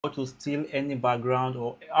how to steal any background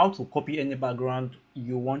or how to copy any background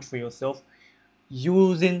you want for yourself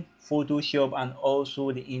using Photoshop and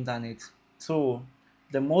also the internet. So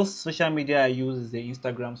the most social media I use is the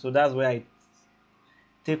Instagram. So that's where I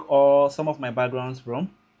take all some of my backgrounds from.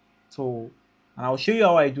 So and I'll show you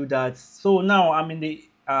how I do that. So now I'm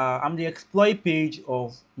the exploit page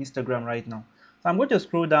of Instagram right now. So I'm going to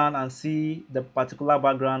scroll down and see the particular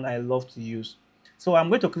background I love to use. So I'm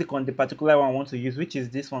going to click on the particular one I want to use, which is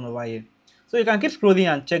this one over here. So you can keep scrolling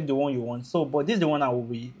and check the one you want. So but this is the one I will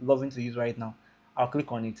be loving to use right now. I'll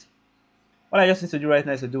click on it. What I just need to do right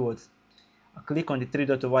now is to do what? I'll click on the three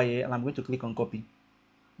dot over here and I'm going to click on copy.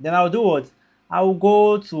 Then I'll do what? I'll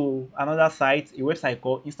go to another site, a website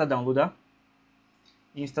called Insta Downloader.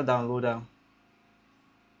 Insta Downloader.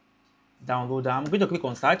 Downloader. I'm going to click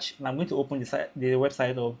on search and I'm going to open the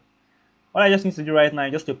website of. What I just need to do right now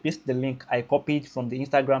is just to paste the link I copied from the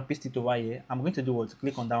Instagram, paste it over here. I'm going to do what?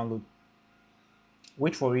 Click on download.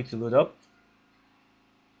 Wait for it to load up.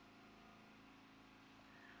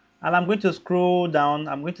 And I'm going to scroll down.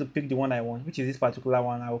 I'm going to pick the one I want, which is this particular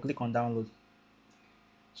one. I will click on download.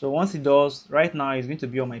 So once it does, right now it's going to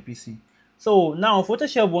be on my PC. So now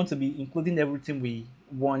Photoshop wants to be including everything we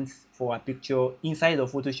want for a picture inside of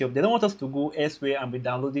Photoshop. They don't want us to go elsewhere and be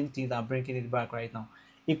downloading things and bringing it back right now,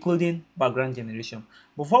 including background generation.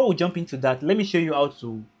 Before we jump into that, let me show you how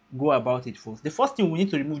to go about it first. The first thing, we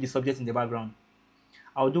need to remove the subject in the background.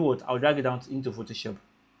 I'll do what? I'll drag it down into Photoshop.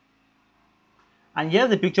 And here's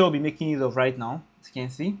the picture we'll be making use of right now, as you can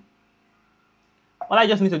see. All I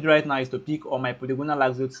just need to do right now is to pick on my polygonal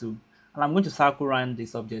lasso tool and I'm going to circle around the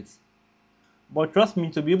subject. But trust me,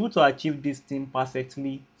 to be able to achieve this thing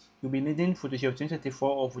perfectly, you'll be needing Photoshop 2024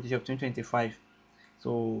 or Photoshop 2025.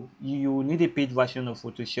 So you need a paid version of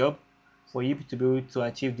Photoshop for you to be able to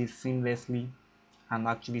achieve this seamlessly and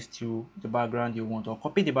actually steal the background you want or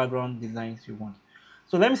copy the background designs you want.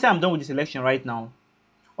 So let me say I'm done with the selection right now.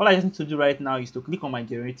 All I just need to do right now is to click on my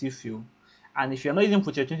generative fill. And if you're not using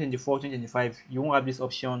Photoshop 2024, 2025, you won't have this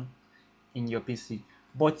option in your PC.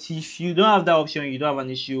 But if you don't have that option, you don't have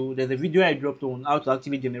an issue, there's a video I dropped on how to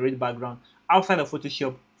actually generate background outside of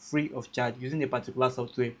Photoshop free of charge using a particular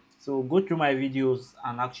software. So go through my videos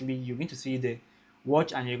and actually you're going to see the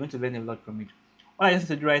watch and you're going to learn a lot from it. All I just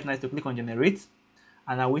need to do right now is to click on generate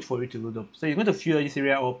and I'll wait for it to load up. So you're going to fill this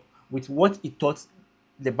area up with what it thought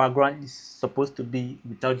the background is supposed to be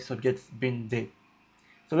without the subject being there.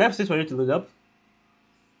 So let's wait for it to load up.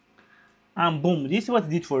 And boom, this is what it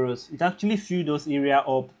did for us. It actually filled those area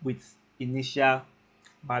up with initial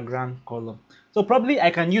background color. So probably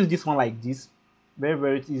I can use this one like this. Very,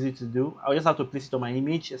 very easy to do. I'll just have to place it on my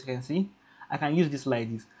image, as you can see. I can use this like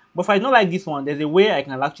this. But if I don't like this one, there's a way I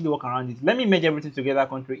can actually work around it. Let me merge everything together,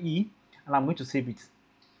 Ctrl E, and I'm going to save it.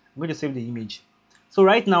 I'm going to save the image. So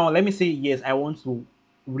right now, let me say yes, I want to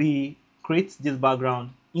recreate this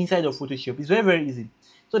background inside of Photoshop. It's very, very easy.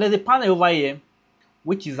 So there's a panel over here,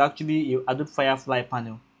 which is actually a Adobe Firefly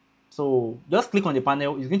panel. So just click on the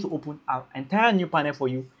panel. It's going to open an entire new panel for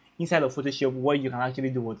you inside of Photoshop where you can actually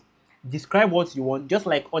do what? Describe what you want, just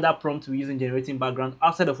like other prompts we use in generating background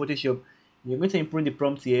outside of Photoshop. You're going to input the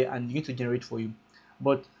prompt here and you're going to generate for you.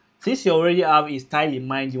 But since you already have a style in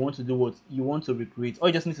mind, you want to do what? You want to recreate. All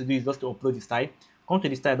you just need to do is just to upload the style. Come to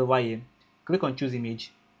the style over here, click on choose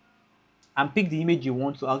image, and pick the image you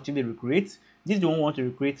want to actually recreate. This is the one you want to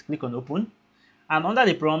recreate, click on open. And under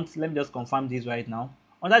the prompt, let me just confirm this right now.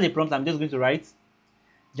 Under the prompt, I'm just going to write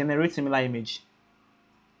generate similar image.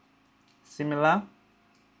 Similar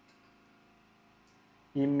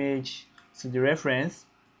image to the reference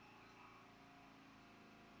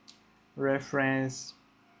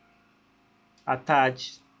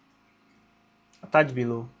attached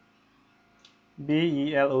below,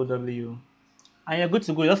 below, and you're good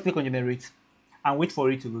to go. Just click on generate and wait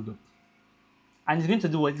for it to load up. And it's going to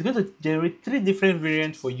do what? It's going to generate 3 different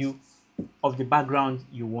variants for you of the background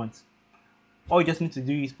you want. All you just need to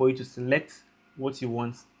do is for you to select what you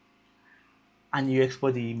want and you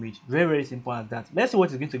export the image. Very, very simple as that. Let's see what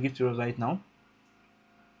it's going to give to us right now.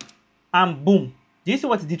 And boom, do you see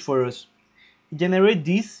what it did for us? It generated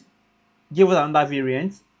this, gave us another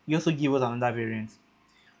variant. It also gave us another variant,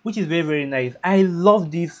 which is very, very nice. I love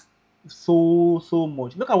this so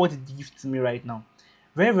much. Look at what it gives to me right now.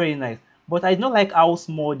 Very, very nice. But I don't like how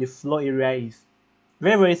small the floor area is.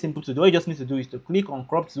 Very, very simple to do. All you just need to do is to click on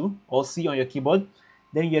crop tool or C on your keyboard.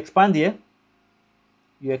 Then you expand here.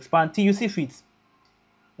 You expand till you see fit.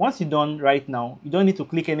 Once you're done right now, you don't need to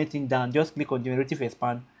click anything down. Just click on generative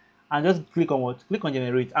expand and just click on what? Click on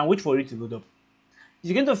generate and wait for it to load up.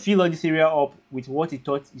 You're going to fill all this area up with what it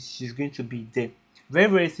thought is going to be there. Very,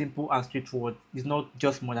 very simple and straightforward. It's not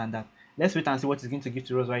just more than that. Let's wait and see what it's going to give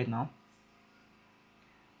to us right now.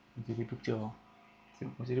 The picture.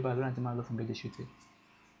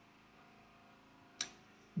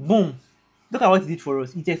 Boom. Look at what it did for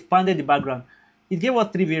us. It expanded the background. It gave us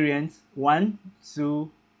 3 variants, 1,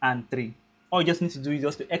 2, and 3. All you just need to do is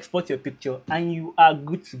just to export your picture and you are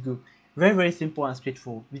good to go. Very, very simple and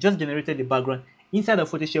straightforward. We just generated the background inside of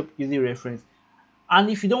Photoshop using a reference. And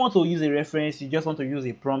if you don't want to use a reference, you just want to use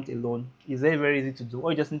a prompt alone, it's very, very easy to do.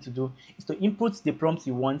 All you just need to do is to input the prompt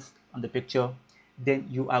you want on the picture, then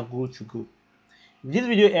you are good to go. If this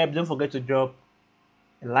video helped, don't forget to drop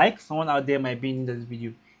a like. Someone out there might be in this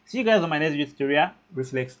video. See you guys on my next video tutorial.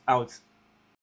 Reflex out.